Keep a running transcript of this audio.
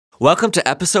Welcome to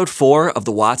episode 4 of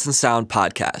the Watson Sound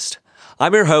podcast.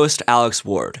 I'm your host, Alex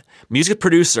Ward, music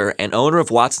producer and owner of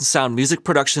Watson Sound Music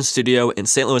Production Studio in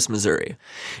St. Louis, Missouri.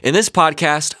 In this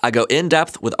podcast, I go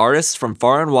in-depth with artists from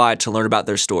far and wide to learn about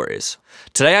their stories.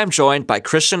 Today I'm joined by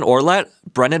Christian Orlet,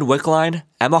 Brendan Wicklein,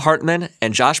 Emma Hartmann,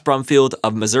 and Josh Brumfield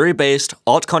of Missouri-based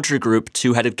alt-country group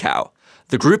Two-Headed Cow.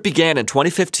 The group began in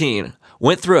 2015,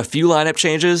 went through a few lineup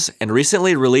changes, and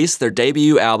recently released their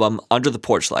debut album, Under the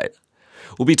Porchlight.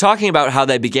 We'll be talking about how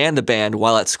they began the band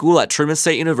while at school at Truman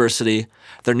State University,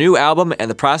 their new album and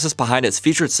the process behind its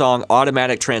featured song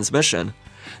Automatic Transmission,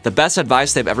 the best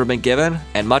advice they've ever been given,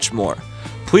 and much more.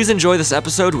 Please enjoy this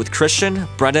episode with Christian,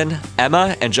 Brendan,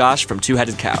 Emma, and Josh from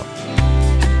Two-Headed Cow.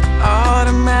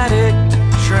 Automatic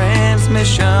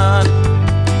transmission.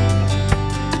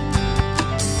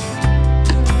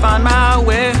 Find my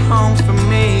way home for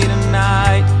me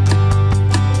tonight.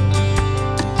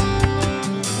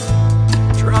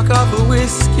 Drunk off of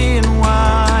whiskey and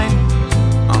wine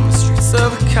on the streets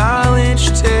of a college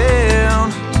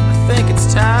town. I think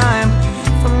it's time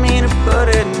for me to put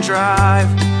it in drive.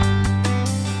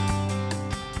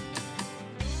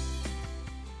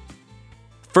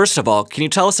 First of all, can you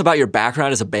tell us about your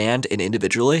background as a band and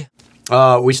individually?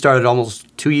 We started almost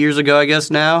 2 years ago, I guess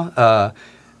now.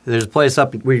 There's a place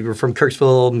we were from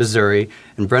Kirksville, Missouri,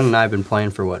 and Brendan and I have been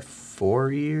playing for,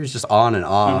 4 years? Just on and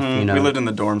off, you know. We lived in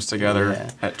the dorms together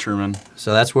at Truman.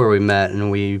 So that's where we met, and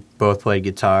we both played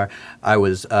guitar. I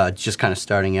was just kind of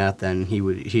starting out then.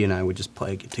 He and I would just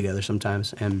play together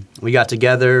sometimes. And we got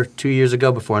together 2 years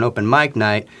ago before an open mic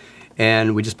night,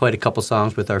 and we just played a couple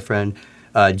songs with our friend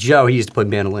Joe. He used to play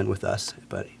mandolin with us,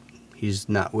 but he's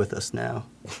not with us now.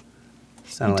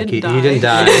 Sounded like he didn't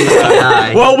die. He didn't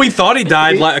die. Well, we thought he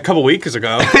died like a couple weeks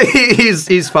ago.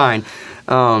 He's fine.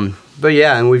 But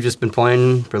yeah, and we've just been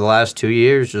playing for the last 2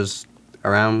 years just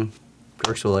around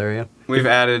Kirksville area. We've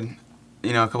added,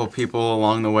 a couple people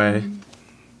along the way.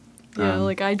 Yeah,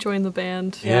 I joined the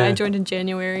band. Yeah. I joined in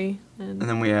January. And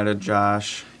then we added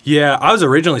Josh. Yeah, I was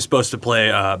originally supposed to play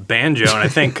banjo, and I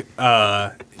think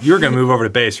you were going to move over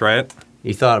to bass, right?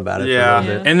 You thought about it for a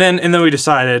little bit. And then we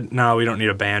decided, no, we don't need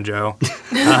a banjo.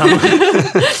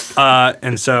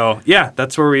 And so, yeah,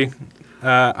 that's where we...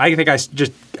 I think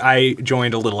I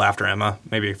joined a little after Emma,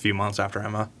 maybe a few months after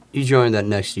Emma. You joined that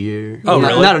next year. Oh,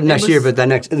 really? Not next year, but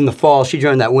in the fall. She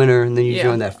joined that winter, and then you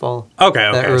joined that fall.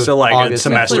 Okay. So August, a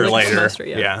semester like later. a semester,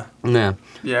 yeah.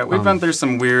 Yeah, we've been through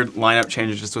some weird lineup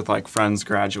changes just with friends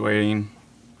graduating.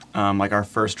 Our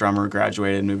first drummer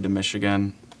graduated, moved to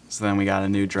Michigan. So then we got a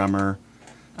new drummer.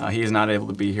 He's not able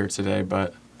to be here today,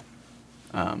 but...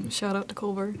 Shout out to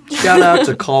Culver. Shout out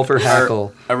to Culver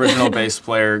Hackle. Our original bass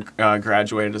player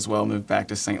graduated as well, moved back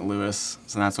to St. Louis,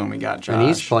 so that's when we got Josh. And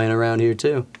he's playing around here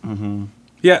too. Mm-hmm.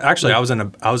 Yeah, actually,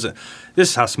 this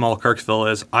is how small Kirksville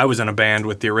is. I was in a band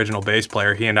with the original bass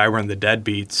player. He and I were in the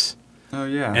Deadbeats. Oh,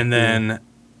 yeah. And then,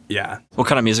 What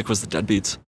kind of music was the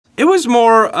Deadbeats? It was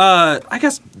more, I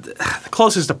guess, the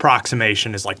closest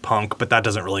approximation is punk, but that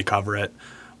doesn't really cover it.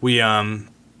 We,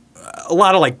 a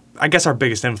lot of I guess our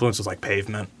biggest influence was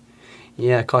Pavement.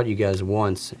 Yeah, I caught you guys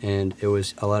once, and it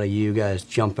was a lot of you guys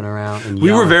jumping around and We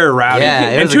were yelling. very rowdy. Yeah,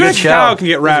 it and was a good Two-Headed Cow show. can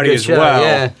get It was a rowdy good as show, well.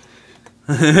 Yeah.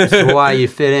 That's why you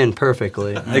fit in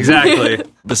perfectly. Exactly.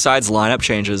 Besides lineup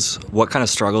changes, what kind of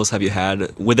struggles have you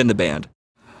had within the band?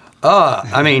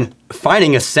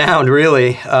 Finding a sound,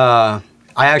 really. I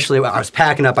was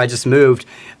packing up. I just moved.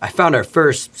 I found our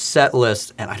first set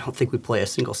list, and I don't think we play a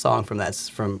single song from that.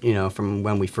 From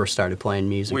when we first started playing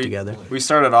music together. We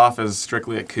started off as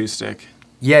strictly acoustic.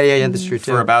 Yeah, that's true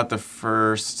too. For about the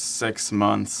first 6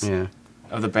 months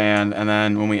of the band, and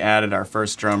then when we added our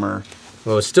first drummer.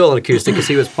 Well, it was still an acoustic because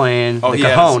he was playing the he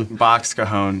cajon. had box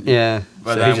cajon. Yeah.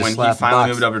 But so then just when he slapped the finally box.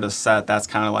 moved over to set, that's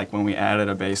kind of when we added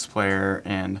a bass player,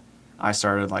 and I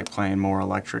started playing more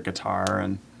electric guitar,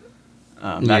 and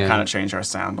that kind of changed our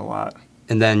sound a lot.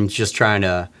 And then just trying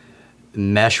to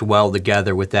mesh well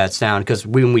together with that sound. Because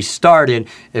when we started,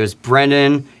 it was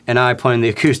Brendan and I playing the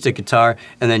acoustic guitar,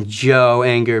 and then Joe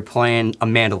Anger playing a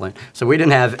mandolin. So we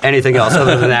didn't have anything else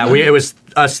other than that. It was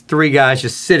us three guys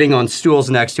just sitting on stools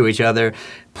next to each other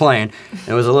playing.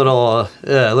 It was a little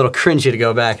cringy to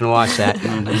go back and watch that.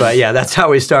 But yeah, that's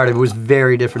how we started. It was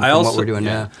very different from what we're doing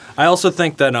now. I also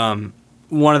think that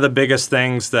one of the biggest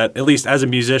things that, at least as a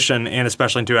musician and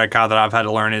especially in Two-Headed Cow, that I've had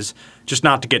to learn is just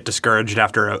not to get discouraged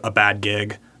after a bad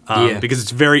gig. because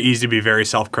it's very easy to be very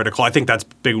self-critical. I think that's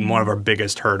one of our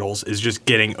biggest hurdles is just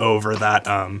getting over that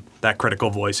that critical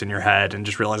voice in your head and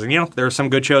just realizing, there are some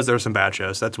good shows, there are some bad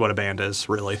shows. That's what a band is,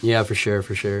 really. Yeah, for sure,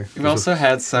 for sure. We've also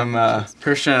had some,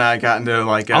 Christian and I got into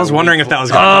like I was wondering if that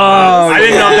was going to I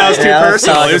didn't know if that was too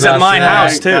personal. It was at my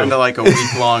house, too. Got into like a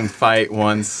week-long fight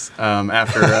once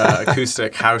after an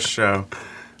acoustic house show.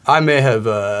 I may have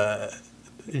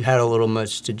had a little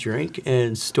much to drink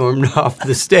and stormed off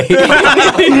the stage. So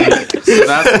that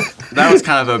was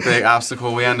kind of a big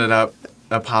obstacle. We ended up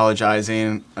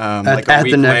apologizing like a at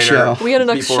week the next later. We had a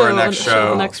next before show, our next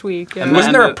show next week. Yeah. And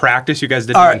Wasn't there a practice you guys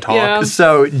didn't even talk? Yeah.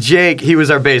 So Jake, he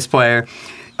was our bass player.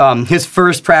 His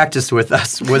first practice with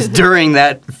us was during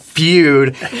that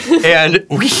feud, and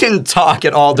we didn't talk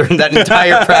at all during that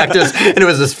entire practice, and it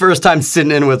was his first time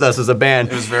sitting in with us as a band.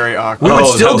 It was very awkward. We would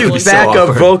still that do was so backup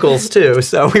awkward. vocals, too,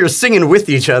 so we were singing with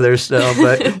each other still,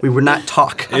 but we would not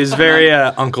talk. It was very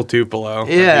Uncle Tupelo.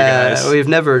 Yeah, You guys. we've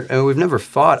never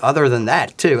fought other than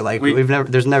that, too. Like,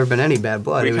 there's never been any bad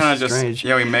blood. We It kind was of just, strange.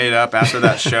 we made up after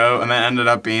that show, and then ended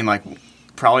up being like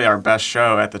probably our best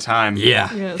show at the time. Yeah,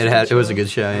 it was a good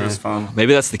show. It Yeah. was fun.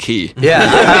 Maybe that's the key. Yeah,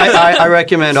 I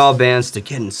recommend all bands to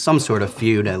get in some sort of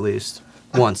feud at least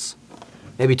once,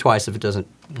 maybe twice if it doesn't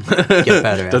get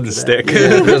better. Doesn't after stick. That.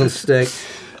 Yeah, if it doesn't stick.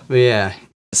 But yeah,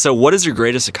 So what is your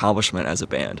greatest accomplishment as a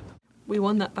band? We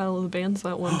won that Battle of the Bands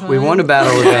that one time. we won a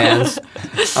battle of bands.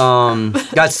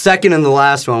 Got second in the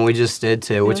last one we just did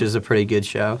too, which Yeah. is a pretty good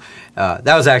show.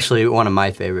 That was actually one of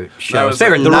my favorite shows. was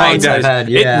Favorite the Wrong nights I've Daddies. had.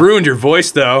 Yeah. It ruined your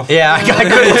voice, though. Yeah, I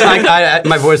couldn't.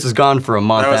 My voice is gone for a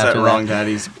month That was after at that. Wrong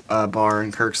Daddy's bar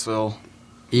in Kirksville.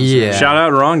 Yeah. Shout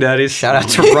out Wrong Daddies. Shout out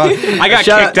to Wrong. I got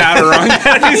kicked out of Wrong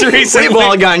Daddies recently. We've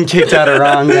all gotten kicked out of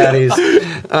Wrong Daddies.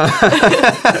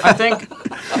 I think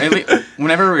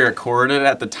whenever we recorded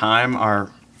at the time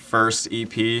our first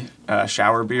EP,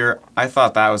 Shower Beer, I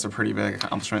thought that was a pretty big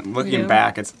accomplishment. Looking Yeah.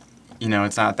 back, it's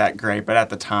not that great, but at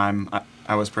the time,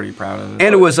 I was pretty proud of it.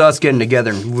 And it was us getting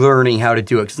together and learning how to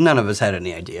do it because none of us had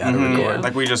any idea how to record. Yeah.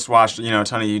 Like we just watched, a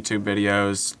ton of YouTube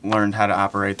videos, learned how to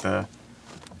operate the,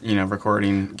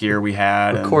 recording gear we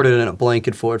had. Recorded in a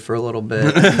blanket fort for a little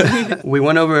bit. We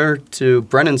went over to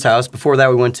Brennan's house. Before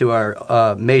that, we went to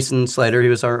our Mason Slater. He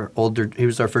was our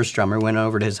first drummer. Went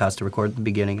over to his house to record at the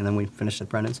beginning, and then we finished at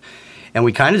Brennan's. And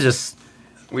we kind of just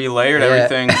We layered Yeah.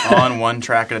 everything on one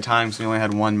track at a time, so we only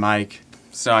had one mic.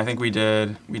 So I think we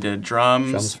did Drums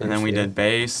drums, and then first, we yeah. did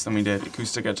bass, then we did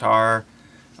acoustic guitar,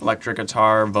 electric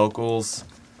guitar, vocals.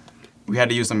 We had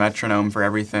to use a metronome for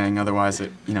everything, otherwise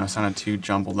it sounded too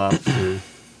jumbled up.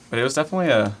 But it was definitely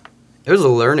it was a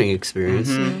learning experience,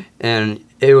 and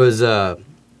it was there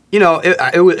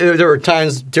were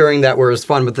times during that where it was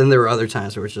fun, but then there were other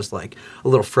times where it was just like a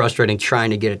little frustrating trying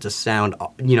to get it to sound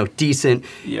decent.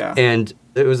 Yeah. And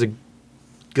it was a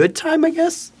good time, I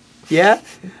guess. Yeah.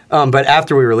 But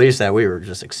after we released that, we were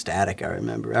just ecstatic. I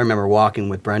remember walking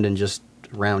with Brendan just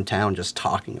around town, just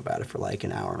talking about it for like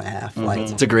an hour and a half.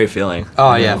 It's a great feeling.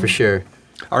 Oh yeah, for sure.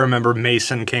 I remember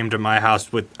Mason came to my house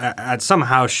at some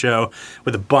house show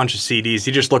with a bunch of CDs.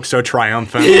 He just looked so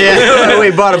triumphant. Yeah,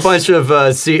 we bought a bunch of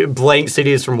blank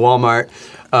CDs from Walmart.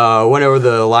 Went over to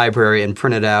the library and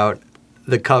printed out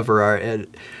the cover art.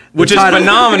 Which is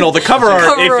phenomenal. The cover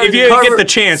art, if you get the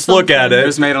chance, look at it it.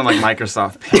 was made on like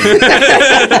Microsoft Paint.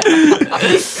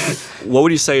 What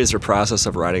would you say is your process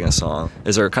of writing a song?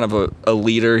 Is there kind of a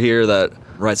leader here that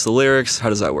writes the lyrics? How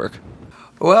does that work?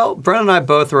 Well, Brent and I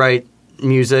both write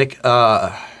music,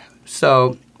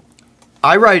 so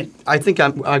I write. I think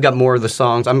I got more of the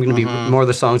songs. I'm going to be more of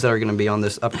the songs that are going to be on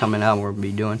this upcoming album we're going to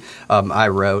be doing. I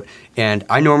wrote, and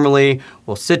I normally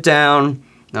will sit down,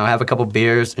 have a couple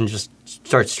beers, and just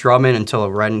start strumming until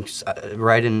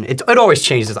writing. It always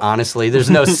changes, honestly. There's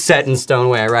no set in stone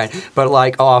way I write, but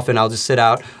like often I'll just sit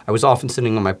out. I was often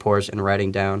sitting on my porch and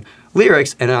writing down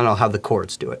lyrics, and then I'll have the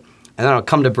chords do it, and then I'll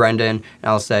come to Brendan and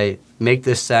I'll say, make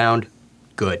this sound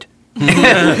good.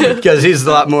 Because he's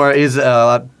a lot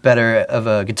better of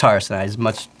a guitarist than I.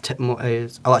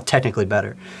 He's a lot technically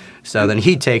better. So then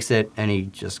he takes it and he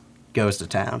just goes to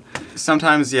town.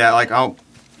 Sometimes, yeah, like I'll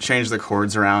change the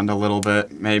chords around a little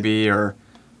bit, maybe, and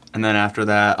then after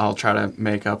that, I'll try to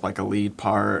make up like a lead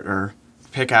part or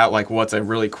pick out like what's a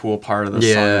really cool part of the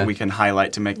song that we can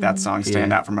highlight to make that song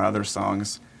stand out from our other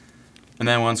songs. And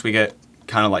then once we get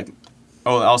kind of like,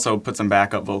 also put some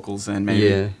backup vocals in, maybe.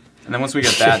 Yeah. And then once we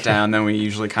get that down, then we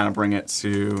usually kind of bring it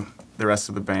to the rest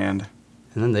of the band.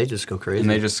 And then they just go crazy. And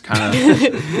they just kind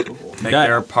of make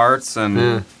their parts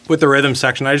and... With the rhythm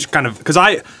section, I just kind of, because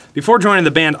before joining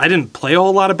the band, I didn't play a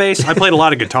whole lot of bass. I played a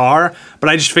lot of guitar, but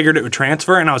I just figured it would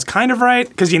transfer, and I was kind of right,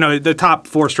 because, you know, the top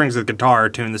 4 strings of the guitar are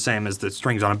tuned the same as the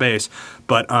strings on a bass.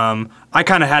 But I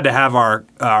kind of had to have our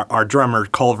drummer,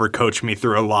 Culver, coach me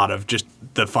through a lot of just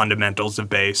the fundamentals of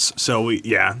bass. So,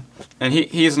 And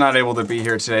he's not able to be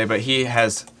here today, but he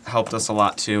has helped us a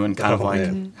lot, too, and kind of,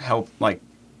 like, help, like,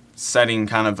 setting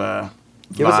kind of a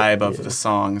vibe of the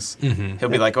songs. He'll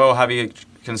be like, oh, have you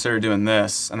consider doing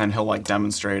this, and then he'll like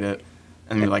demonstrate it,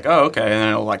 and be like, oh, okay, and then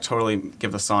it'll like totally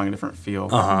give the song a different feel.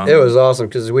 It was awesome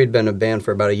because we'd been a band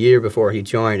for about a year before he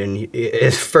joined, and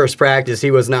his first practice, he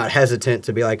was not hesitant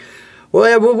to be like,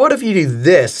 well, what if you do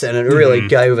this? And it really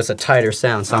gave us a tighter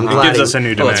sound. So I'm glad gives us a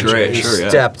new dimension. That's great. he Sure,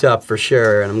 stepped up for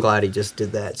sure, and I'm glad he just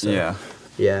did that. So,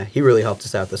 Yeah. he really helped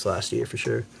us out this last year for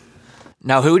sure.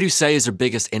 Now, who would you say is your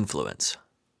biggest influence?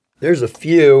 There's a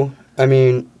few. I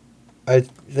mean, I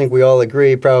think we all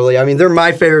agree, probably. I mean, they're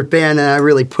my favorite band, and I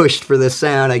really pushed for this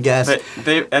sound, I guess. But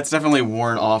that's definitely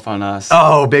worn off on us.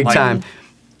 Oh, big Like- time.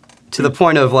 To the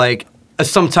point of, like,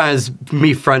 sometimes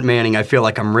me frontmanning, I feel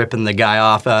like I'm ripping the guy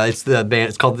off. It's the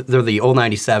band, they're the Old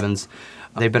 97s.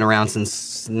 They've been around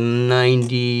since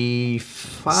 95?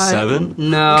 7?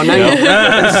 No,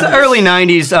 it's early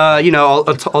 90s. You know,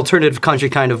 alternative country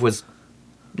kind of was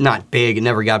not big. It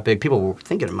never got big. People were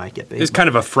thinking it might get big. It's kind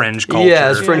of a fringe culture.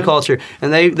 Yeah, it's fringe culture.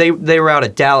 And they were out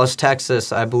at Dallas,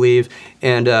 Texas, I believe.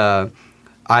 And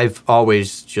I've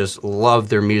always just loved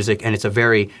their music. And it's a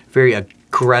very, very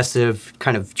aggressive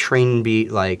kind of train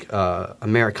beat, like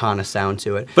Americana sound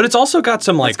to it. But it's also got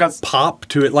some like got pop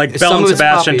to it, like Some Bell of and it's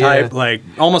Sebastian poppy, type, like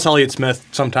almost Elliott Smith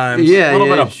sometimes. Yeah, a little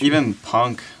yeah, bit of even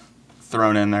punk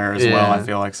thrown in there as well. I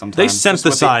feel like sometimes They Just with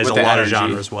synthesize with a the lot of energy.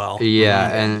 genres well. Yeah,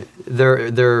 and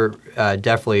they're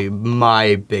definitely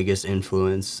my biggest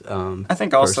influence. I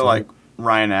think also personally. like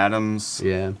Ryan Adams,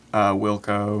 Yeah.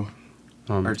 Wilco,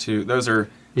 or two. Those are.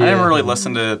 Yeah. I didn't really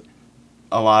listen to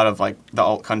a lot of like the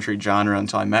alt country genre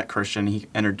until I met Christian. He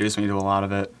introduced me to a lot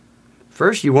of it.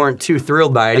 First, you weren't too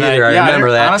thrilled by it And either. I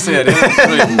remember that. Honestly, I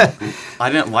didn't. I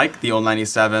didn't like the old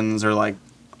 97s or like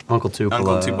Uncle Tupelo.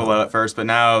 Uncle Tupelo at first, but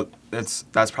now that's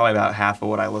probably about half of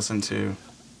what I listen to.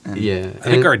 And Yeah. I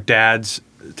think our dad's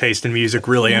taste in music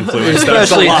really influenced us a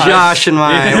Especially lot. Josh and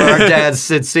mine. Our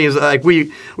dads, it seems like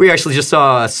we actually just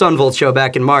saw a Sunvolt show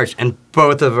back in March, and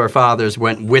both of our fathers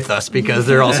went with us because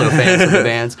they're also fans of the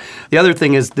bands. The other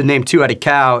thing is the name Two-Headed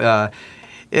Cow.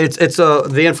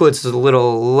 The influence is a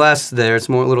little less there. It's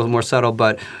a little more subtle,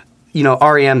 but you know,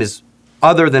 REM is,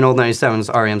 other than Old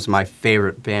 97s, REM's my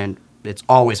favorite band. It's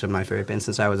always been my favorite band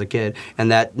since I was a kid.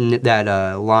 And that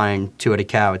line, Two-Headed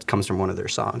Cow, it comes from one of their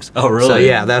songs. Oh, really? So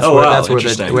yeah, that's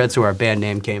Interesting. that's where our band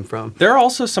name came from. There are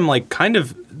also some like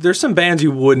there's some bands you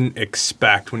wouldn't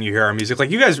expect when you hear our music. Like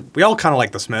you guys, we all kind of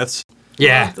like the Smiths.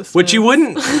 Yeah. Which you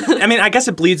wouldn't. I mean, I guess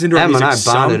it bleeds into our Em and music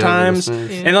I bonded over the sometimes,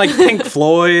 Smiths. and like Pink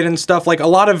Floyd and stuff. Like a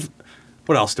lot of.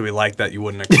 What else do we like that you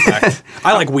wouldn't expect?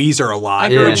 I like Weezer a lot. I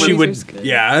grew up Which with you would, Weezer's good.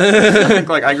 yeah. I think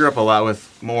like I grew up a lot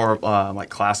with more like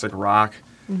classic rock,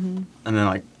 and then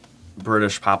like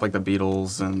British pop, like the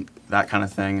Beatles and that kind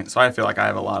of thing. So I feel like I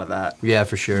have a lot of that Yeah,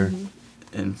 for sure.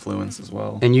 influence as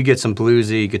well. And you get some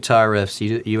bluesy guitar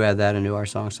riffs. You add that into our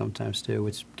songs sometimes too,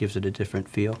 which gives it a different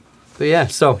feel. But yeah,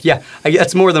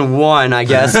 that's more than one, I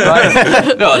guess.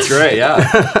 But No, that's great,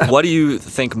 yeah. What do you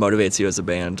think motivates you as a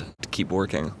band to keep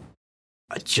working?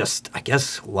 I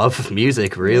guess, love of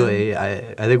music, really.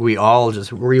 I think we all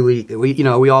just really,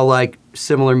 we all like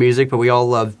similar music, but we all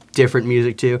love different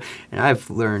music too. And I've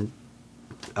learned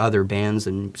other bands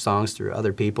and songs through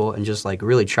other people and just like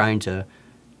really trying to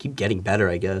keep getting better,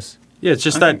 I guess. Yeah, it's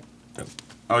just that.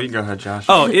 Oh, you can go ahead, Josh.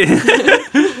 Oh,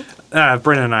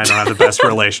 Brendan and I don't have the best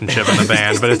relationship in the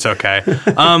band, but it's okay.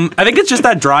 I think it's just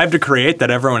that drive to create that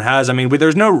everyone has. I mean,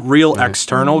 there's no real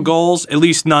external goals, at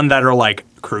least none that are like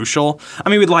crucial. I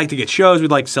mean, we'd like to get shows,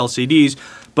 we'd like to sell CDs,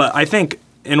 but I think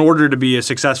in order to be a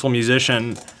successful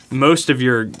musician, most of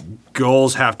your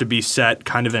goals have to be set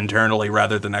kind of internally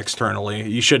rather than externally.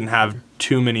 You shouldn't have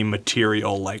too many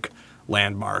material like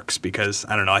landmarks because,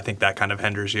 I don't know, I think that kind of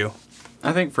hinders you.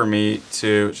 I think for me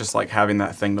too, just like having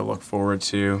that thing to look forward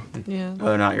to. Yeah.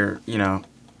 Whether or not you're,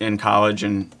 in college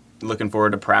and looking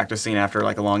forward to practicing after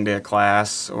like a long day of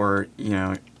class, or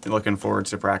looking forward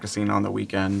to practicing on the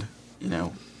weekend,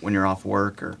 when you're off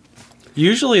work or.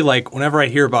 Usually, like, whenever I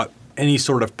hear about any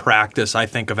sort of practice, I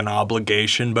think of an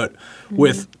obligation, but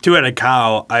with Two-Headed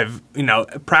Cow, I've,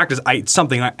 practice, it's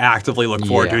something I actively look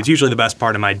forward to. Yeah. It's usually the best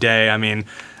part of my day. I mean,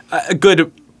 a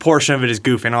good portion of it is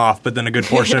goofing off, but then a good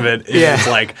portion of it is Yeah.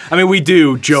 like, I mean, we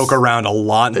do joke around a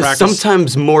lot in practice.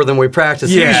 Sometimes more than we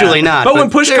practice. Usually not. But when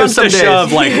push there are comes some to days.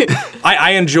 shove, like,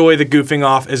 I enjoy the goofing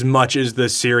off as much as the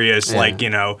serious, like, you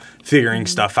know, figuring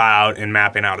stuff out and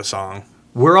mapping out a song.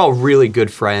 We're all really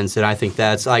good friends, and I think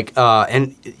that's like,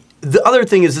 and the other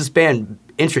thing is this band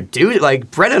introduced,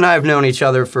 like, Brett and I have known each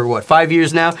other for, what, 5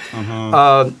 years now?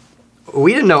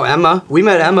 We didn't know Emma. We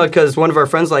met Emma because one of our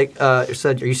friends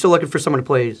said, "Are you still looking for someone to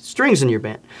play strings in your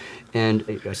band?" And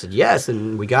I said, yes,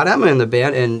 and we got Emma in the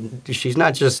band, and she's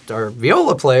not just our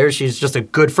viola player, she's just a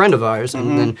good friend of ours.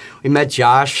 And then we met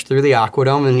Josh through the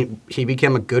Aquadome, and he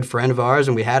became a good friend of ours,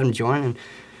 and we had him join.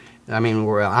 And I mean,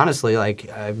 we're honestly, like,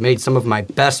 I've made some of my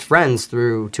best friends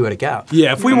through Two At a Cow.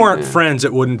 Yeah, if we weren't friends,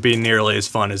 it wouldn't be nearly as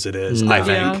fun as it is, I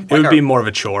think. Yeah. It would be more of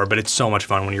a chore, but it's so much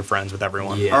fun when you're friends with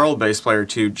everyone. Yeah. Our old bass player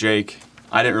too, Jake.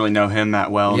 I didn't really know him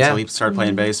that well Yeah. until he started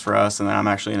playing bass for us, and then I'm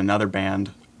actually in another band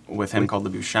with him called the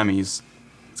Buscemi's.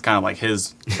 It's kind of like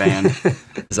his band.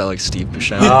 Is that like Steve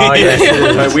Buscemi? Oh,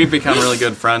 yeah. But we've become really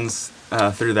good friends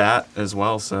through that as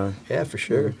well. So Yeah, for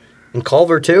sure. And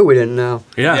Culver, too, we didn't know.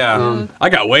 Yeah. I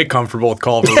got way comfortable with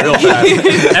Culver real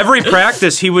fast. Every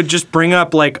practice, he would just bring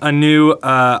up like a new,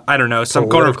 I don't know, some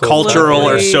kind of Political cultural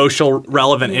or Right. social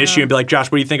relevant issue and be like, Josh,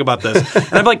 what do you think about this?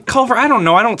 And I'd be like, Culver, I don't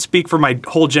know. I don't speak for my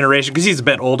whole generation because he's a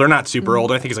bit older, not super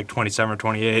old. I think he's like 27 or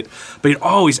 28. But he'd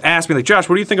always ask me like, Josh,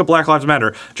 what do you think of Black Lives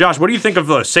Matter? Josh, what do you think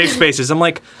of safe spaces? I'm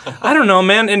like, I don't know,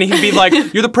 man. And he'd be like,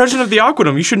 you're the president of the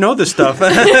Aquadome. You should know this stuff.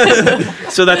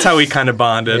 So that's how we kind of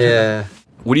bonded. Yeah.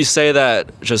 Would you say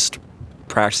that just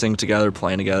practicing together,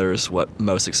 playing together is what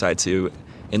most excites you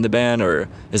in the band, or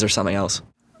is there something else?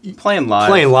 playing live.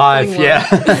 Playing live, Playing yeah.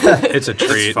 It's a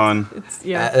treat. It's fun.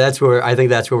 Yeah. That's where I think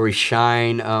that's where we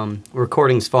shine.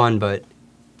 Recording's fun, but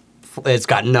it's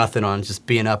got nothing on just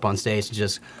being up on stage and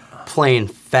just playing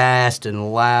fast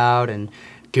and loud and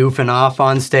goofing off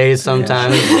on stage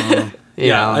sometimes.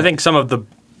 Yeah, I think some of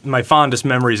my fondest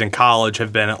memories in college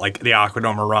have been at like the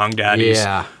Aquadome or Wrong Daddies,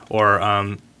 Yeah. or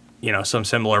some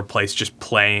similar place just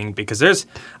playing, because there's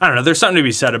something to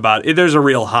be said about it. There's a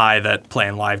real high that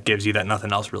playing live gives you that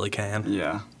nothing else really can.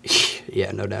 Yeah.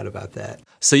 Yeah, no doubt about that.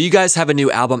 So you guys have a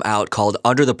new album out called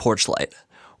Under the Porchlight.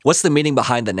 What's the meaning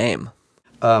behind the name?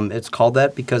 It's called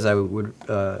that because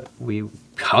we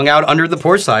hung out under the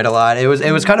porch light a lot. It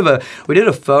was kind of we did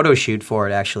a photo shoot for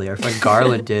it actually. Our friend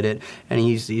Garland did it, and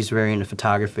he's very into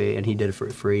photography, and he did it for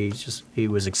free. He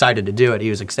was excited to do it. He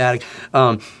was ecstatic,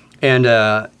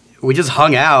 and we just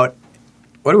hung out.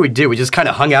 What do? We just kind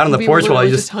of hung out on the We porch while literally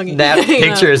you just just hung- snapped Yeah.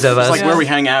 pictures of It's us. like where we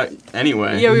hang out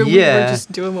anyway. Yeah, we were Yeah.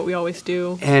 just doing what we always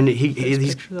do. And There's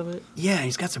he's pictures of it. yeah,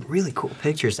 he's got some really cool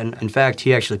pictures. And in fact,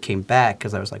 he actually came back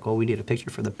because I was like, well, we need a picture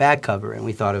for the back cover, and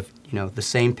we thought of the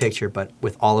same picture but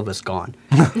with all of us gone.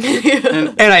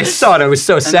 And I saw it. I was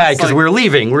so sad that's because like- we're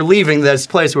leaving this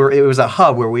place where it was a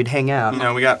hub where we'd hang out.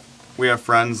 We have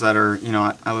friends that are,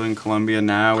 I live in Columbia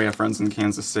now. We have friends in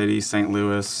Kansas City, St.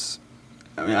 Louis.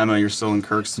 I know you're still in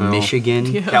Kirksville. Michigan.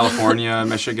 Yeah. California,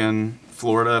 Michigan,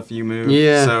 Florida if you move.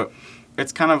 Yeah. So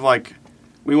it's kind of like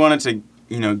we wanted to,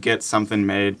 get something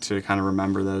made to kind of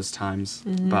remember those times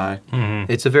by.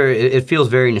 It's it feels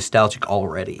very nostalgic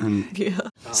already. Yeah.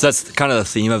 So that's kind of the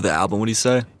theme of the album, would you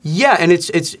say? Yeah, and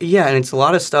it's a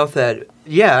lot of stuff that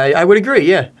I would agree.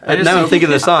 Yeah, now I'm thinking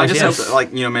of the songs. I just Yeah.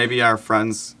 hope that, maybe our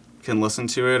friends can listen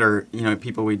to it, or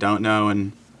people we don't know,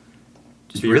 and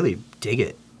Just really dig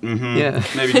it. Yeah.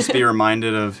 maybe just be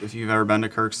reminded of if you've ever been to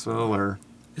Kirksville or.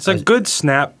 It's a good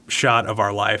snapshot of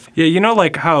our life. Yeah,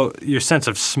 like how your sense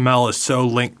of smell is so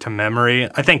linked to memory.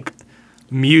 I think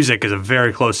music is a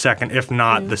very close second, if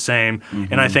not the same.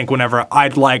 And I think whenever I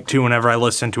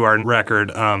listen to our record,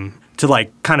 to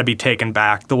like kind of be taken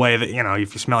back the way that,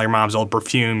 if you smell your mom's old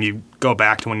perfume, you go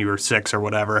back to when you were 6 or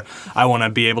whatever. I want to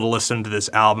be able to listen to this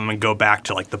album and go back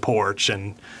to like the porch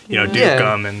and, Duke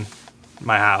Yeah. 'em and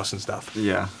my house and stuff.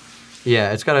 Yeah.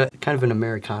 Yeah, it's got a kind of an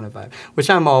Americana vibe, which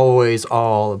I'm always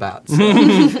all about. So.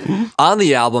 On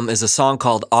the album is a song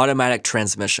called Automatic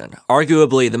Transmission,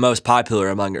 arguably the most popular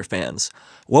among your fans.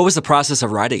 What was the process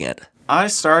of writing it? I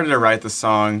started to write the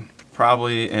song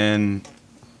probably in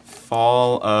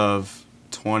fall of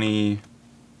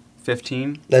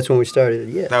 2015. That's when we started.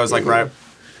 Yeah, That was like right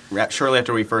shortly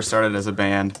after we first started as a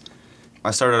band.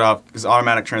 I started off because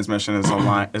automatic transmission is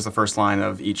is the first line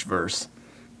of each verse.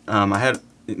 I had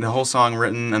the whole song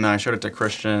written, and then I showed it to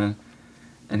Christian,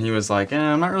 and he was like,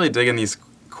 I'm not really digging these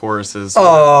choruses.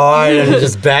 Oh, I didn't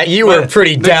just bet you were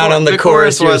pretty down on the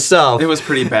chorus was, yourself. It was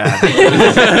pretty bad.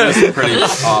 It was pretty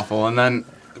awful. And then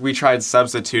we tried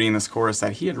substituting this chorus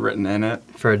that he had written in it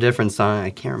for a different song. I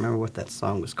can't remember what that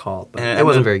song was called, but and it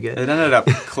wasn't very good. It ended up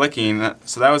clicking.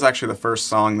 So that was actually the first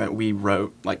song that we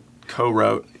wrote, like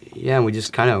co-wrote. Yeah, and we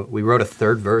just we wrote a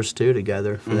third verse too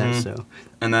together for that. So.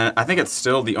 And then I think it's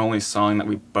still the only song that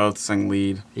we both sing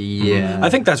lead. Yeah.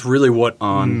 I think that's really what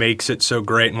makes it so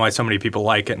great and why so many people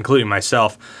like it, including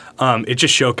myself. It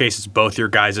just showcases both your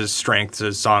guys' strengths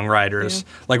as songwriters. Yeah.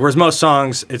 Like, whereas most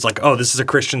songs, it's like, oh, this is a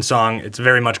Christian song. It's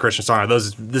very much a Christian song. Or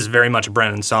this is very much a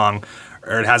Brennan song.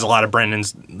 Or it has a lot of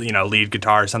Brennan's, lead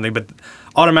guitar or something. But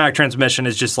Automatic Transmission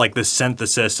is just like the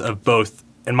synthesis of both,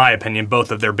 in my opinion, both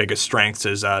of their biggest strengths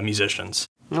as musicians.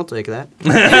 I'll take that.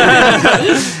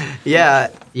 Yeah,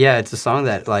 it's a song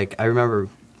that, like, I remember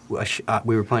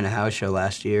we were playing a house show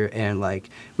last year, and, like,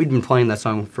 we'd been playing that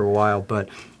song for a while, but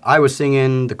I was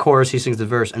singing the chorus, he sings the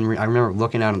verse, and I remember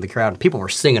looking out in the crowd, and people were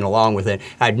singing along with it.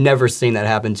 I'd never seen that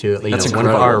happen to one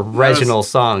of our original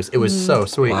songs. It was so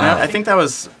sweet. Wow. I think that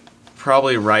was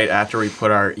probably right after we put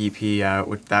our EP out,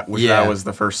 that was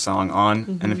the first song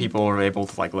on, and the people were able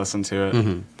to, like, listen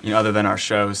to it, other than our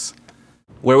shows.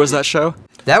 Where was that show?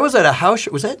 That was at a house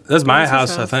show. Was that? That was my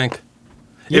house, I think.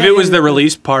 If it was the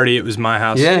release party, it was my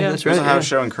house. Yeah, that's right. It was a house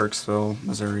show in Kirksville,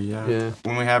 Missouri, yeah.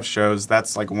 When we have shows,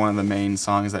 that's like one of the main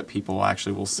songs that people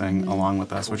actually will sing along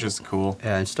with us, which is cool.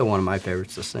 Yeah, it's still one of my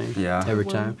favorites to sing every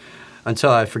Wow. time.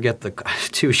 Until I forget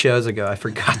 2 shows ago, I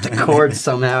forgot the chords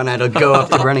somehow, and I had to go up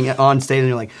to Brennan on stage, and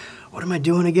you're like, what am I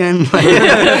doing again?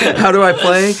 How do I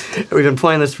play? We've been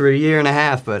playing this for a year and a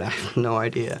half, but I have no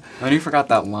idea. And you forgot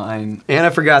that line. And I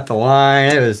forgot the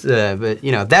line. It was, but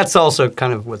that's also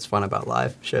kind of what's fun about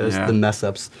live shows, the mess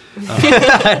ups.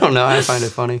 I don't know. I find it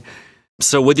funny.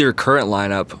 So with your current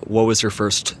lineup, what was your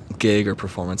first gig or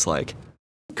performance like?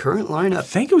 Current I lineup.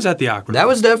 think it was at the Aqua. That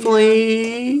was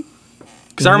definitely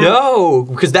no,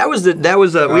 because that was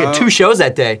we had 2 shows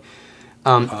that day.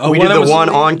 We did the one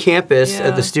on campus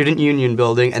at the Student Union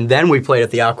building, and then we played at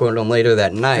the Aqua Dome later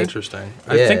that night. Interesting.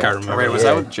 I think I remember. Wait, was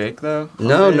that with Jake, though?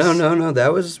 No.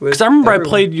 That was with... Because I remember I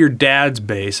played your dad's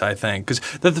bass, I think. Because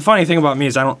the funny thing about me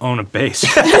is I don't own a bass.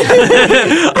 I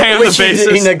am the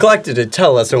bassist. He neglected to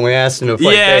tell us when we asked him to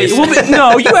play bass. Well,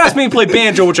 no, you asked me to play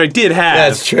banjo, which I did have.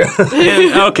 That's true.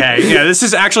 This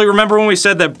is actually, remember when we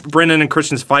said that Brendan and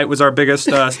Christian's fight was our biggest,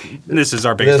 this is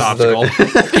our biggest obstacle.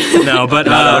 No, but...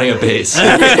 Not owning a bass. Yeah,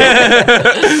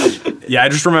 I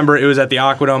just remember it was at the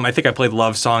Aqua Dome. I think I played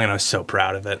Love Song, and I was so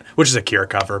proud of it, which is a Cure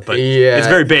cover, but it's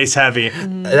very bass heavy.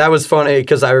 That was funny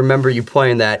because I remember you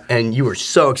playing that, and you were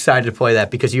so excited to play that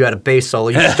because you had a bass solo.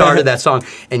 You started that song,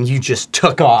 and you just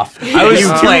took off. I was you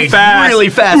too played fast. really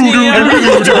fast. And we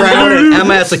moved around, and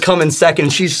Emma has to come in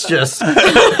second. She's just... That's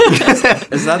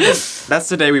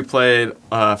the day we played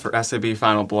for SAB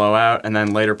Final Blowout, and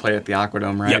then later played at the Aqua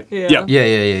Dome, right? Yep.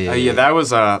 Yeah.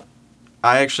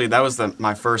 That was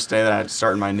my first day that I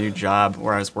started my new job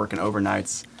where I was working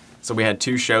overnights. So we had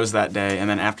 2 shows that day, and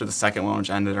then after the second one, which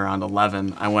ended around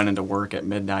 11, I went into work at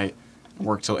midnight and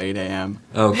worked till 8 a.m.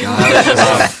 Oh,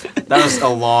 God. That was a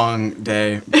long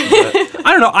day. But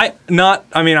I don't know. I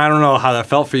don't know how that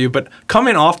felt for you, but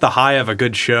coming off the high of a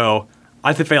good show,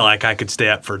 I feel like I could stay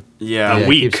up for a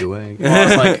week. Keeps you awake.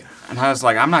 Well, I was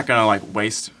like, I'm not gonna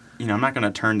waste. I'm not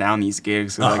gonna turn down these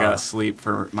gigs because I gotta sleep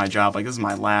for my job. Like, this is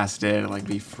my last day to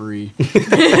be free.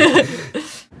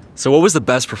 So what was the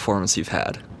best performance you've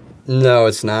had? No,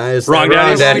 it's not. It's Wrong the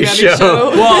Wrong Daddy Daddy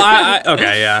show. Well,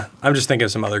 okay, yeah. I'm just thinking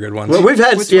of some other good ones. Well, we've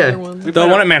had, Which other one? The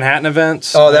one at Manhattan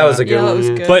events. Oh, that was a good Yeah, one. that was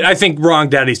good. But I think Wrong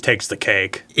Daddy's takes the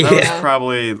cake. That was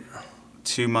probably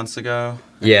 2 months ago.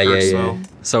 Yeah.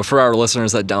 So for our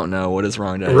listeners that don't know, what is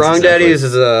Wrong Daddy's? Wrong exactly? Daddy's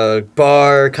is a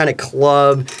bar, kind of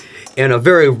club, in a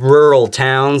very rural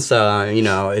town, so,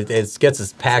 it gets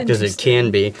as packed as it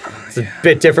can be. It's a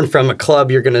bit different from a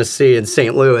club you're going to see in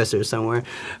St. Louis or somewhere.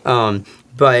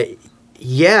 But,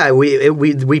 yeah,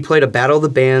 we played a Battle of the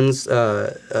Bands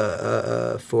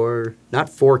not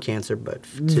for cancer, but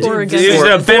For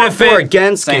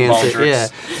against St. cancer.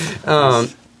 Baldrick's. Yeah.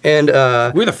 And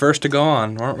We were the first to go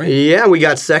on, weren't we? yeah, we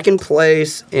got second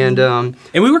place, and And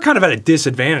we were kind of at a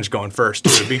disadvantage going first,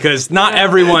 too, because not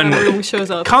everyone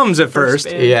shows up comes at first.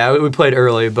 band. yeah, we played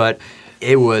early, but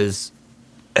it was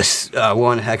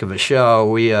one heck of a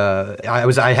show.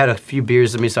 I had a few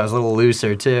beers with me, so I was a little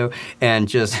looser too, and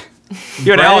just.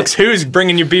 You had Alex Hughes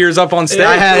bringing you beers up on stage.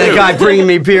 I had a guy bringing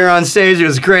me beer on stage. It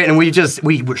was great, and we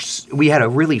had a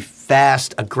really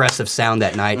fast, aggressive sound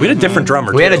that night. We had a different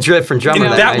drummer. We had too. a different drummer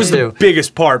And that that night, was too. the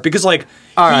biggest part because like.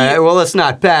 All right, well, let's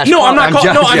not bash. No, I'm not. No,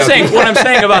 I'm joking. saying what I'm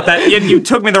saying about that. You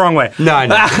took me the wrong way. No, I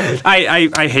know.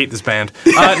 I hate this band.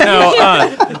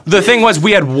 The thing was,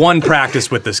 we had one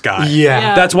practice with this guy.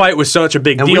 Yeah. That's why it was such a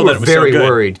big And deal. we were that it was very so good.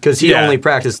 worried because he Yeah. only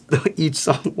practiced each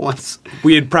song once.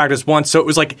 We had practiced once, so it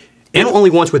was like. And only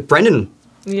once with Brendan.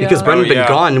 Yeah. Because Brendan had Oh, yeah.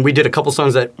 been gone, and we did a couple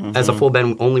songs that, as a full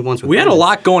band, only once with We had a Brendan.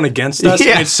 lot going against us,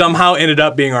 Yeah. and it somehow ended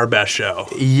up being our best show.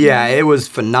 Yeah, it was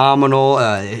phenomenal.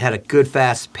 It had a good,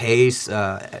 fast pace.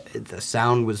 The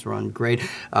sound was run great.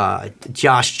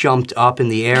 Josh jumped up in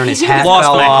the air, and his hat Lost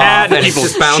fell my off, hat, and it people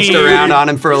just bounced cheered. around on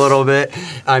him for a little bit.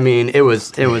 I mean, it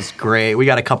was great. We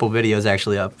got a couple videos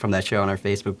actually up from that show on our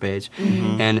Facebook page,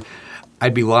 and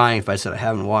I'd be lying if I said I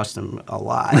haven't watched them a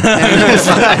lot.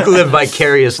 So I live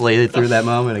vicariously through that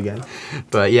moment again.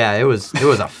 But yeah, it was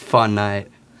a fun night,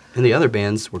 and the other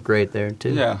bands were great there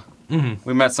too. Yeah.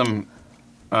 We met some.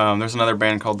 There's another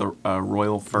band called the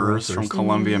Royal Furs from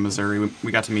Columbia, Missouri.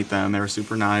 We got to meet them. They were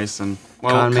super nice. And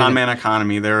Con Man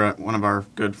Economy. They're one of our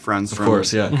good friends from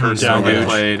course, yeah. Kurtzville. Yeah, They yeah.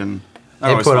 played and that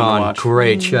They was put fun to on watch.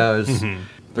 great shows.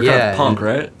 They're kind of punk,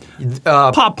 right?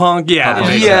 Pop punk, yeah.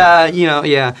 Yeah,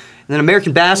 yeah. And then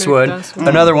American Basswood, Basswood.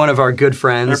 another one of our good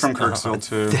friends. They're from Kirksville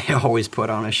too. They always put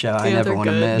on a show. I Yeah, never they're want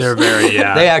to good. miss. They're very,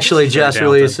 yeah. They actually just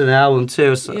talented. released an album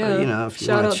too, so Yeah, you know if you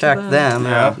shout want out to to check them.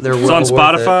 them, they're It's well on worth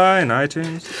it. Spotify and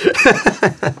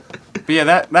iTunes. But yeah,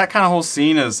 that kind of whole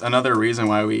scene is another reason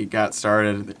why we got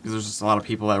started. Because there's just a lot of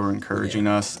people that were encouraging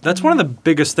us. That's one of the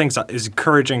biggest things that is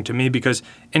encouraging to me because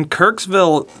in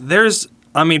Kirksville,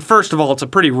 first of all, it's a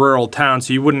pretty rural town,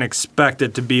 so you wouldn't expect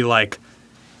it to be like,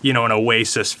 an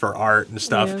oasis for art and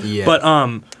stuff. Yeah.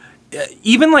 But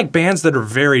even like bands that are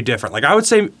very different, like I would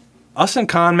say us and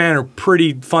Con Man are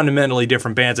pretty fundamentally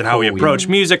different bands in how we approach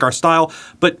music, our style,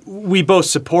 but we both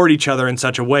support each other in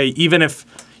such a way, even if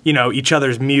each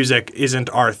other's music isn't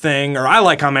our thing, or I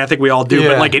like Con Man, I think we all do,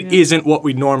 but Yeah. like it isn't what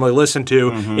we normally listen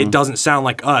to. It doesn't sound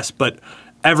like us, but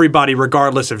everybody,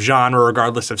 regardless of genre,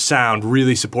 regardless of sound,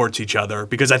 really supports each other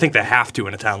because I think they have to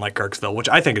in a town like Kirksville, which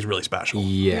I think is really special.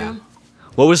 Yeah.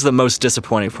 What was the most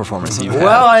disappointing performance you've had?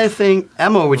 Well, I think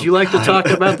Emma, would you like to talk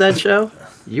about that show?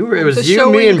 It was The you, show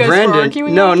where me, you and guys were Brendan.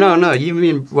 arguing No, after? you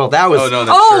mean that was Oh no,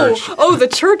 the church. The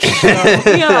church show.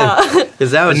 Yeah.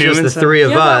 because that was The just Newman the three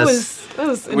of Yeah, us. that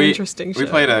was an interesting show. We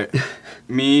played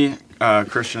me,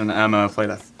 Christian, and Emma played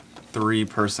a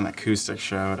 3-person acoustic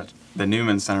show at the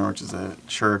Newman Center, which is a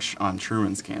church on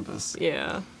Truman's campus.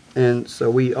 Yeah. And so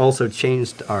we also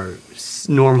changed our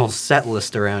normal set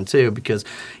list around too because,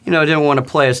 I didn't want to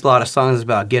play a lot of songs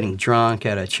about getting drunk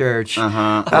at a church.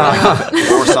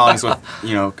 More songs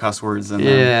with cuss words in them.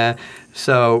 Yeah.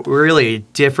 So really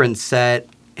different set,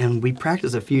 and we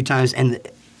practiced a few times,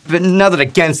 but nothing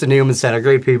against the Newman set. Are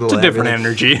great people. It's a and different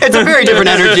everything. energy. It's a very different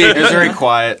energy. It was very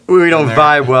quiet. We don't there.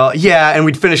 vibe well. Yeah, and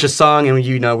we'd finish a song, and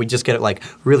we'd just get like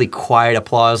really quiet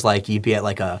applause, like you'd be at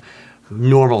like a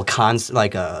normal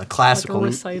like a classical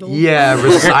recital? Yeah,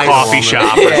 recital. Coffee almost.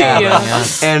 shop or Yeah.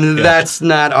 something. And that's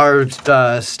not our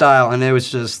style, and it was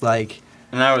just like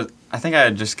And I think I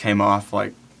just came off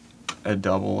like a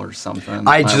double or something.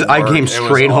 I at came work. It was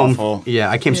straight home. awful.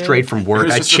 Yeah, I came Yeah. straight from It work.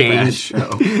 was I just a bad changed,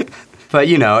 show. but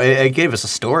it gave us a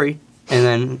story. And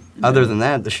then, other than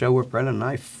that, the show where Brendan and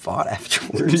I fought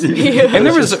afterwards. And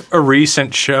there was a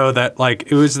recent show that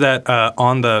it was that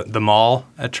on the mall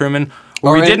at Truman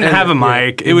where we didn't have a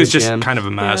mic. It was just kind of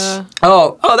a mess. Yeah.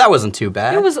 Oh, that wasn't too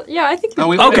bad. It was, I think. No,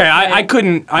 we- Okay, I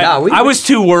couldn't. I was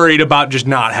too worried about just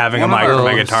not having a One of mic our- for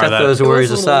my guitar. set those It was worries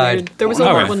a little aside. weird. There was One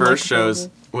a of lot my when, first like, shows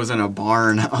was in a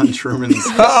barn on Truman's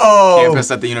Oh,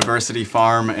 campus at the university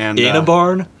farm, and In a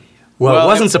barn? well, it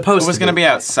wasn't supposed to. It was going to be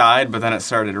outside, but then it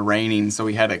started raining, so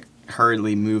we had to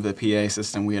hurriedly move the PA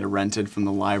system we had rented from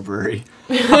the library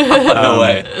No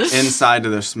way. inside to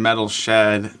this metal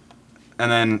shed.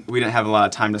 And then we didn't have a lot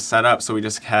of time to set up, so we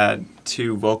just had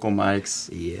 2 vocal mics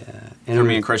Yeah, for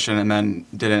me and Christian, and then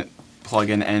didn't plug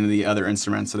in any of the other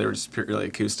instruments, so they were just purely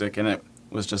acoustic, and it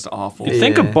was just awful. I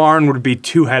think a Yeah. barn would be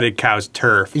 2-headed cow's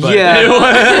turf. But yeah,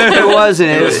 it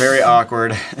wasn't. It was very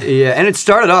awkward. Yeah, and it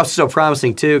started off so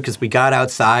promising too because we got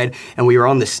outside and we were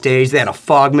on the stage. They had a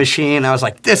fog machine. I was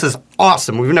like, "This is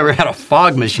awesome. We've never had a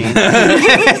fog machine."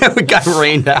 We got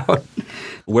rained out.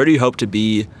 Where do you hope to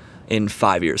be in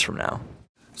 5 years from now?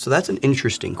 So that's an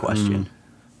interesting question.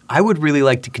 I would really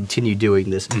like to continue doing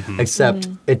this, except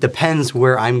it depends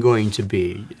where I'm going to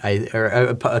be. Where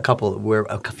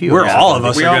all of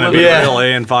us We are all going to live be in-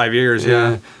 really in 5 years.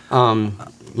 Yeah.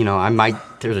 I might.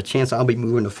 There's a chance I'll be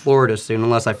moving to Florida soon,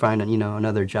 unless I find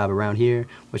another job around here,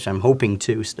 which I'm hoping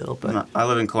to still. But I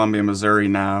live in Columbia, Missouri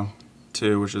now,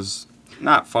 too, which is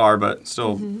not far, but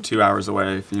still 2 hours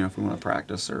away. If if we want to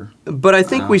practice or. But I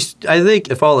think I think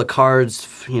if all the cards,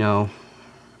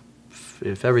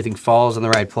 if everything falls in the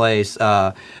right place,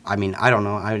 I mean, I don't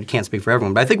know, I can't speak for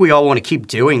everyone, but I think we all want to keep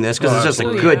doing this because it's just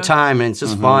a good time and it's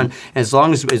just fun. And as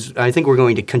long as I think we're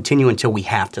going to continue until we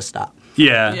have to stop.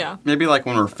 Yeah. Maybe like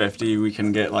when we're 50, we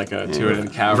can get like a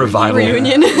two-headed cow Revival.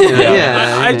 Reunion.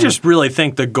 I just really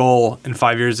think the goal in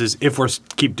 5 years is if we're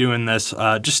keep doing this,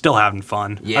 just still having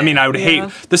fun. Yeah. I mean, I would hate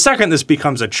the second this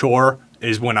becomes a chore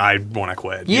is when I want to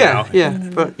quit. Yeah,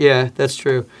 but that's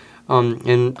true.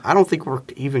 And I don't think we're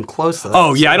even close to that.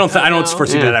 Oh yeah, I don't No.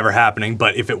 foresee that ever happening.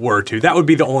 But if it were to, that would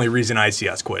be the only reason I see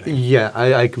us quitting. Yeah,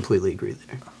 I completely agree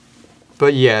there.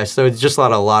 But yeah, so it's just a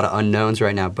lot of unknowns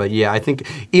right now. But yeah, I think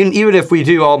even if we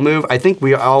do all move, I think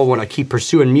we all want to keep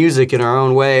pursuing music in our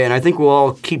own way, and I think we'll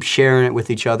all keep sharing it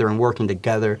with each other and working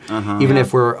together, even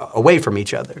if we're away from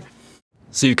each other.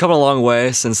 So you've come a long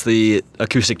way since the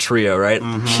acoustic trio, right?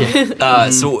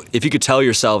 So if you could tell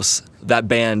yourselves, that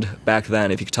band back then,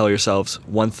 if you could tell yourselves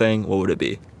one thing, what would it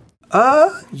be?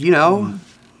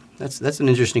 That's an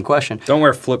interesting question. Don't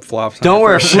wear flip-flops. Don't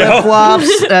wear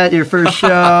flip-flops at your first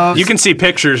show. You can see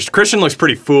pictures. Christian looks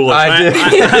pretty foolish. I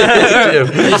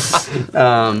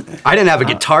didn't have a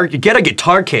guitar. Get a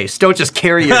guitar case. Don't just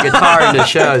carry your guitar into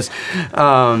shows.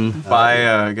 Buy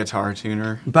a guitar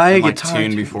tuner. Buy a and, guitar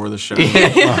tune tuner. before the show.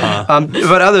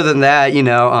 But other than that,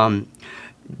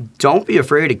 don't be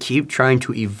afraid to keep trying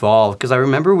to evolve. Because I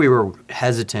remember we were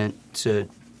hesitant to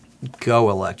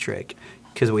go electric.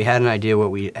 Because we had an idea what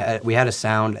we had a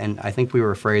sound, and I think we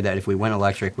were afraid that if we went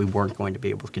electric, we weren't going to be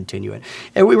able to continue it.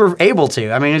 And we were able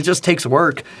to. I mean, it just takes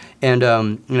work, and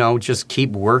just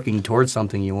keep working towards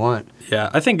something you want. Yeah,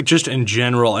 I think just in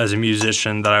general as a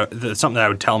musician, that's something that I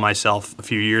would tell myself a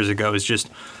few years ago is just,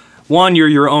 one, you're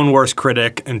your own worst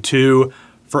critic, and two,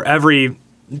 for every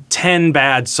 10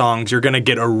 bad songs, you're going to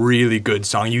get a really good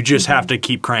song. You just have to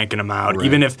keep cranking them out. Right.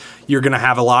 Even if you're going to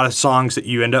have a lot of songs that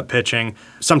you end up pitching,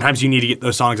 sometimes you need to get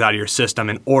those songs out of your system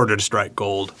in order to strike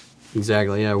gold.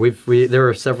 Exactly. Yeah, there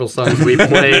were several songs we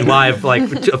played live like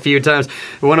a few times.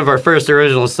 One of our first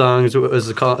original songs was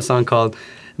a song called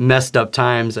 "Messed Up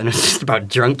Times," and it was just about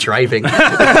drunk driving. It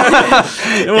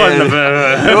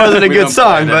wasn't a good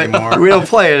song, but we don't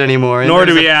play it anymore. Nor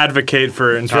do we advocate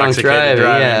for intoxicated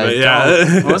driving.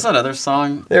 Yeah. What was that other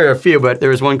song? There are a few, but there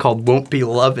was one called "Won't Be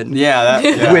Lovin',"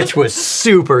 which was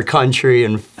super country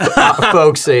and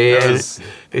folksy.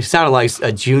 It sounded like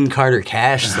a June Carter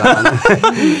Cash song,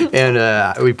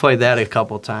 and we played that a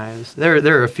couple times. There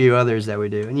are a few others that we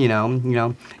do, and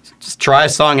just try a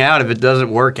song out. If it doesn't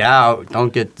work out,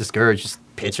 don't get discouraged. Just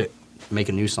pitch it, make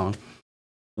a new song.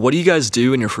 What do you guys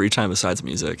do in your free time besides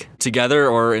music? Together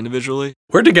or individually?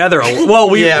 We're together.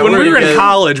 When we were in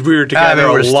college, we were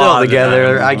together. We're still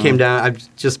together. I came down. I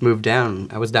just moved down.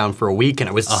 I was down for a week, and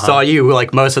I saw you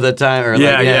like most of the time. Or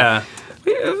yeah.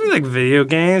 We like video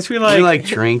games. We like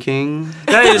drinking.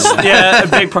 That is, a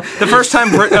big part. The first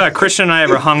time Christian and I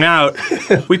ever hung out,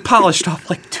 we polished off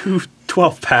like 2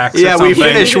 12-packs. Yeah, we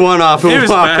finished one off and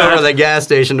walked over to the gas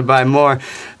station to buy more.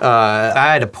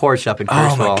 I had a Porsche up in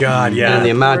Kirschville. Oh my God, yeah. And the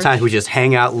amount of times we just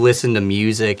hang out, listen to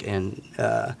music, and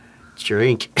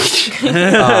drink.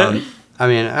 I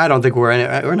mean, I don't think we're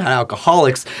not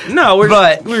alcoholics. No, we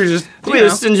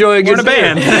just enjoy a good We're in a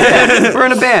band. Yeah, we're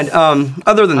in a band.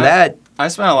 Other than that, I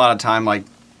spent a lot of time like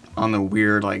on the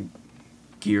weird like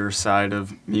gear side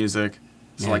of music.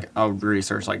 So like I'll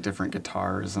research like different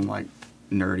guitars and like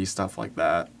nerdy stuff like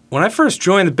that. When I first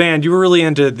joined the band, you were really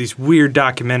into these weird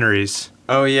documentaries.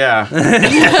 Oh yeah.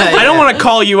 I don't want to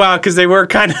call you out because they were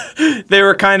kind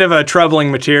of a troubling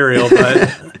material,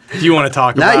 but do you want to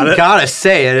talk about it? Now you gotta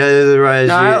say it, otherwise.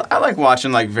 No, I like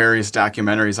watching like various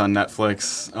documentaries on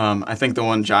Netflix. I think the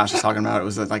one Josh was talking about, it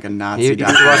was like a Nazi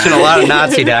documentary. You're watching a lot of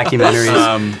Nazi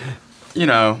documentaries.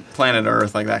 Planet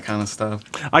Earth, like that kind of stuff.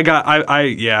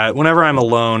 Whenever I'm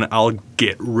alone, I'll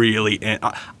get really in.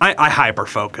 I hyper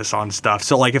focus on stuff.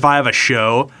 So like if I have a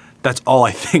show, that's all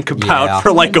I think about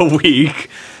for like a week.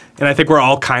 And I think we're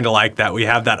all kind of like that. We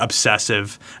have that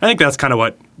obsessive. I think that's kind of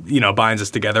what binds us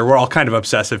together. We're all kind of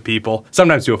obsessive people,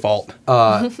 sometimes to a fault.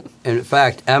 In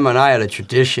fact, Emma and I had a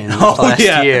tradition last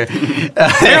year.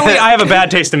 Apparently, I have a bad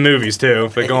taste in movies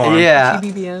too. But go on.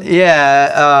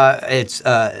 It's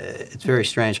very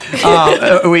strange.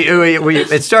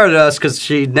 It started us because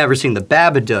she'd never seen The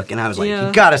Babadook, and I was like,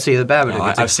 you gotta see The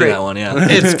Babadook. I've seen that one. Yeah,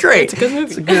 it's great. It's a good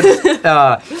movie. It's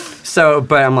good.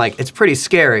 But I'm like, it's pretty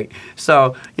scary.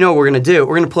 So, what we're gonna do?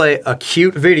 We're gonna play a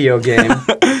cute video game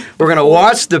We're gonna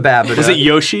watch the Babbada. Was it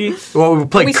Yoshi? Well, we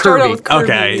played We started out Kirby. with Kirby.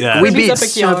 Okay, yeah. We Kirby's beat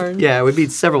Epic Yarn. we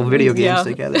beat several video games Yeah.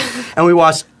 together, and we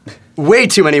watched way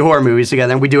too many horror movies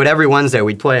together. And we do it every Wednesday.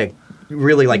 We'd play a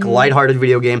really like lighthearted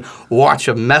video game, watch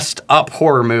a messed up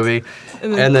horror movie,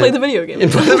 And then play the video game.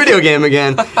 And play the video game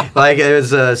again. Like it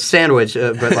was a sandwich,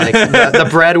 but like the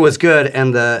bread was good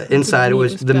and the inside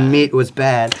meat was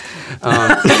bad.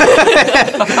 But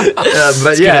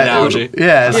good analogy.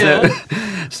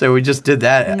 So we just did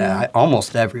that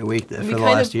almost every week for the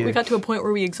last year. We got to a point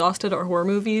where we exhausted our horror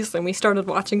movies and we started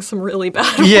watching some really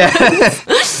bad ones. Yeah.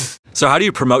 So how do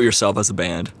you promote yourself as a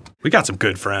band? We got some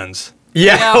good friends.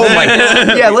 Yeah. Oh my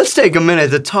God. Yeah. Let's take a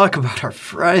minute to talk about our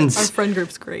friends. Our friend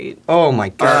group's great. Oh my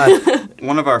God.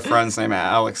 One of our friends named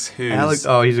Alex Hughes. Alex.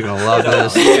 Oh, he's gonna love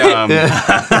this.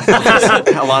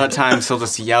 A lot of times he'll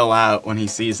just yell out when he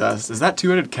sees us, "Is that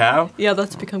two-headed cow?" Yeah,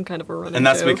 that's become kind of a running And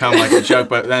that's joke. become like a joke.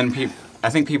 But then I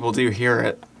think people do hear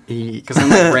it because then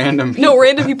like random people. No,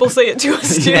 random people say it to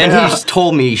us too. And he's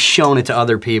told me he's shown it to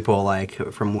other people, like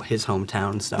from his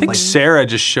hometown and stuff. I think Like, Sarah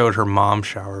just showed her mom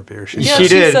shower beer. Yeah, She she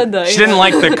did. said that. She didn't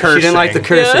like the cursing. she didn't like the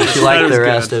cursing. Yeah. She liked That the was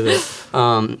rest good.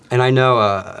 of it. And I know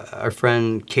our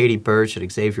friend Katie Birch and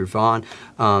Xavier Vaughn,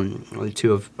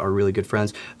 two of our really good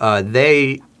friends.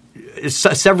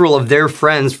 Several of their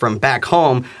friends from back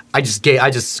home, I just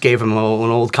gave them an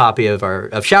old copy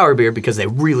of Shower Beer because they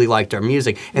really liked our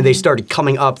music, and they started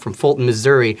coming up from Fulton,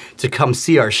 Missouri, to come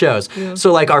see our shows. Yeah.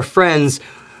 So like our friends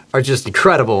are just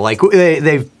incredible. Like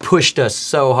they've pushed us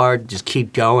so hard to just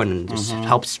keep going and just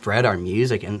help spread our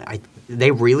music, and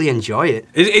they really enjoy it.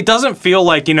 It doesn't feel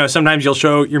like, sometimes you'll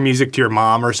show your music to your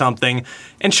mom or something,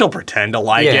 and she'll pretend to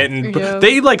like Yeah. it. And Yeah.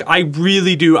 they, I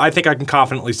really do, I think I can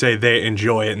confidently say they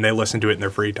enjoy it and they listen to it in their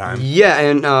free time. Yeah,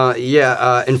 and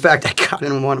in fact, I got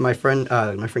in one of my friend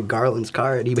Garland's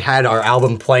car, and he had our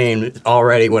album playing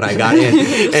already when I got in,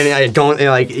 and I don't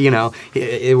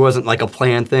it wasn't like a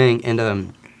planned thing,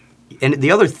 and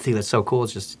the other thing that's so cool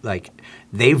is just like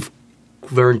they've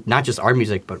learned not just our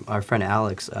music, but our friend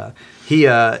Alex. He's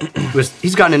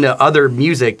gotten into other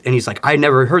music, and he's like, I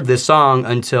never heard this song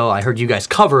until I heard you guys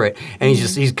cover it, and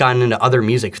he's gotten into other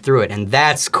music through it, and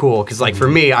that's cool because like for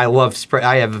me, I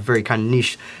have a very kind of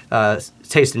niche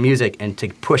taste in music, and to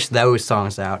push those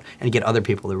songs out and get other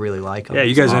people to really like them. Yeah,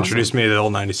 you is guys awesome. introduced me to the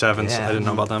old 97s. Yeah. I didn't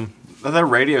know about them. The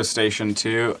radio station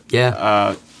too.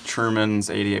 Yeah. Truman's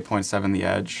 88.7 The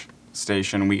Edge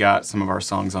station. We got some of our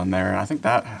songs on there, and I think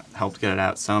that helped get it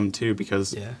out some too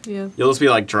because Yeah. you'll just be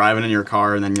like driving in your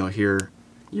car and then you'll hear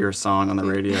your song on the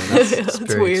radio. That's That's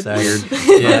Very weird.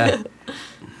 exciting. Yeah.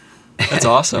 That's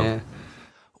awesome. Yeah.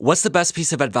 What's the best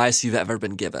piece of advice you've ever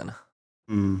been given?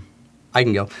 I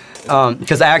can go.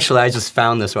 Because actually, I just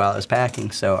found this while I was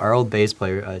packing. So our old bass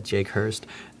player, Jake Hurst,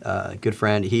 good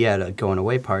friend, he had a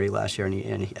going-away party last year,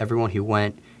 and everyone who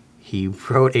went, he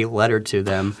wrote a letter to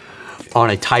them on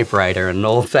a typewriter, an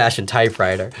old-fashioned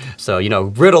typewriter. So,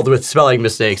 riddled with spelling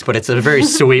mistakes, but it's a very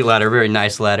sweet letter, very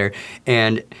nice letter.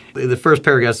 And the first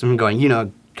paragraph is him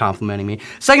going, complimenting me.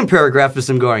 Second paragraph is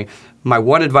him going, my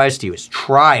one advice to you is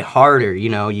try harder.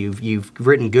 You've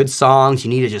written good songs.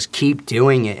 You need to just keep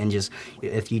doing it, and just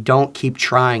if you don't keep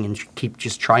trying and keep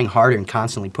just trying harder and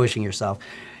constantly pushing yourself,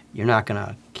 you're not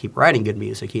gonna keep writing good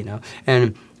music.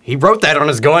 And he wrote that on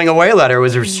his going away letter. It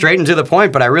was straight and to the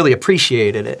point, but I really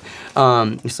appreciated it.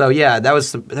 So yeah, that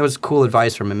was cool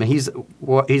advice from him. And he's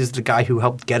the guy who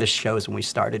helped get us shows when we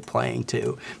started playing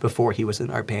too, before he was in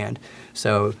our band.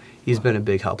 So he's been a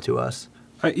big help to us.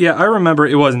 Yeah, I remember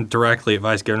it wasn't directly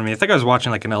advice given to me. I think I was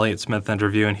watching an Elliott Smith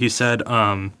interview, and he said,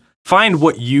 find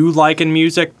what you like in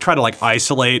music, try to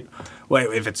isolate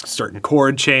if it's certain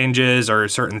chord changes or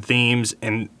certain themes,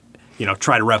 and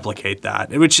try to replicate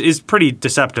that, which is pretty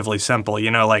deceptively simple.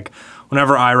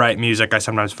 Whenever I write music, I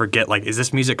sometimes forget, is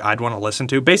this music I'd want to listen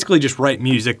to? Basically, just write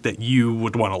music that you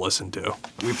would want to listen to.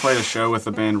 We played a show with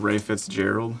the band Ray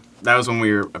Fitzgerald. That was when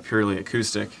we were a purely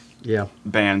acoustic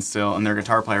band still, and their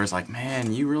guitar player was like,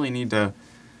 man, you really need to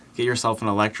get yourself an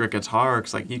electric guitar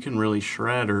because you can really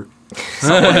shred or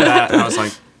something like that. And I was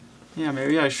like, yeah,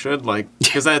 maybe I should,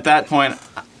 because at that point,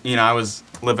 I was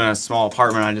living in a small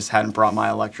apartment. I just hadn't brought my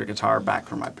electric guitar back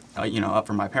from my, up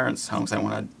from my parents' home because I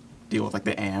didn't want to deal with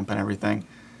the amp and everything.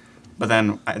 But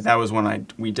then that was when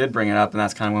we did bring it up, and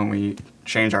that's kind of when we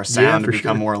changed our sound to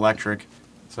become more electric.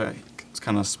 So it's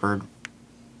kind of spurred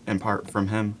in part from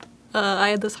him. I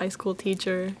had this high school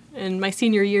teacher, and my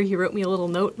senior year, he wrote me a little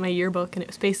note in my yearbook, and it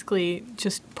was basically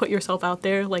just put yourself out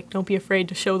there, don't be afraid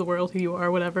to show the world who you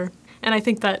are, whatever. And I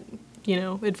think that,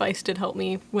 advice did help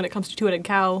me when it comes to Two-Headed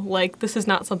Cow. This is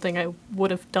not something I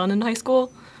would have done in high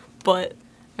school, but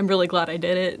I'm really glad I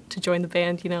did it to join the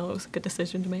band. You know, it was a good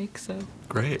decision to make. So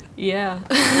Great. yeah.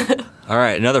 All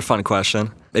right, another fun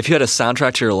question. If you had a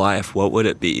soundtrack to your life, what would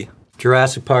it be?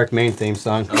 Jurassic Park main theme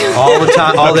song. All the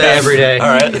time, all day, every day. All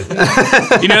right.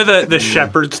 You know the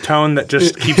shepherd's tone that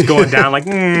just keeps going down like,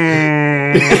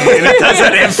 and it does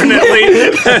that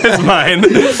infinitely? That's mine.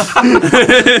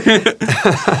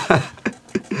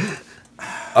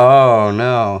 Oh,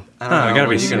 no. I don't know. I gotta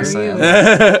be what are you gonna serious.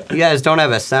 say? You guys don't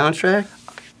have a soundtrack?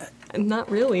 Not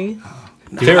really.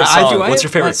 Favorite I song? do. What's your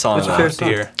favorite song? What's your favorite song?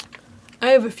 Dear.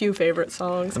 I have a few favorite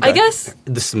songs. I guess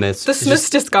The Smiths. the Smiths'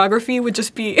 discography would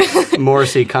just be.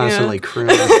 Morrissey constantly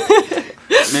crooning.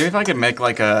 Maybe if I could make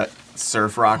like a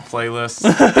surf rock playlist.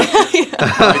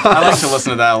 I like to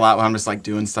listen to that a lot when I'm just like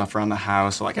doing stuff around the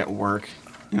house or like at work.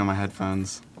 You know, my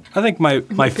headphones. I think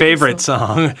my favorite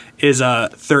song is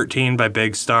 13 by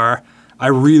Big Star. I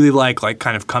really like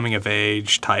kind of coming of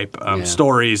age type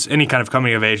stories, any kind of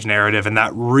coming of age narrative, and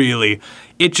that really,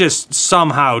 it just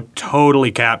somehow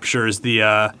totally captures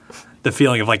the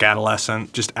feeling of like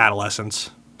adolescence,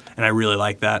 and I really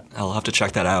like that. I'll have to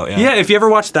check that out. Yeah, if you ever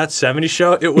watched That 70s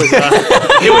Show, it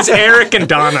was Eric and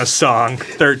Donna's song,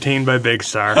 13 by Big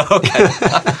Star. Okay.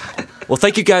 Well,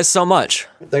 thank you guys so much.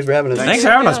 Thanks for having us. Thanks for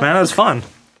having us, man. It was fun.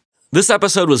 This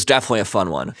episode was definitely a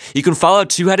fun one. You can follow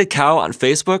Two Headed Cow on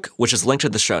Facebook, which is linked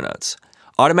in the show notes.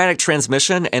 Automatic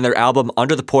Transmission and their album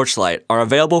Under the Porchlight are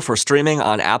available for streaming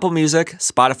on Apple Music,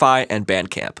 Spotify, and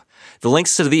Bandcamp. The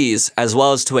links to these, as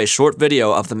well as to a short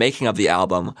video of the making of the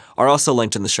album, are also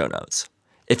linked in the show notes.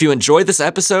 If you enjoyed this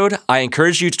episode, I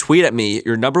encourage you to tweet at me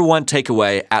your #1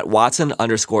 takeaway at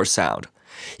Watson_sound.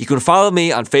 You can follow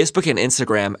me on Facebook and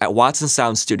Instagram at Watson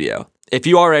Sound Studio. If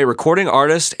you are a recording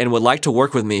artist and would like to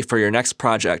work with me for your next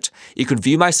project, you can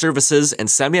view my services and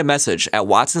send me a message at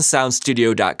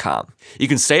watsonsoundstudio.com. You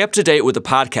can stay up to date with the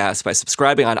podcast by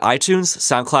subscribing on iTunes,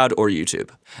 SoundCloud, or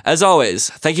YouTube. As always,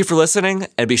 thank you for listening,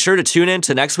 and be sure to tune in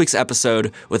to next week's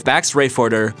episode with Max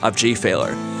Rayforder of G.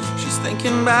 Failer. She's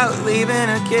thinking about leaving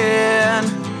again,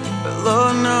 but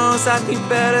Lord knows I'd be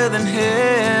better than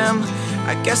him.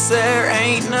 I guess there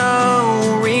ain't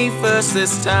no reverse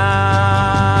this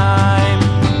time.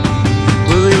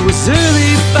 Well, it was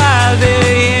early 5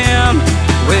 a.m.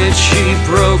 when she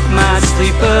broke my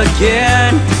sleep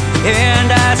again,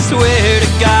 and I swear to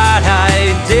God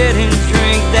I didn't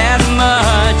drink that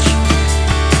much.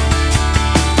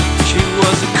 She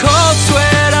was a cold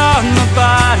sweat on my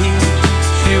body,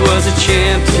 she was a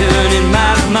champion in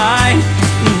my mind.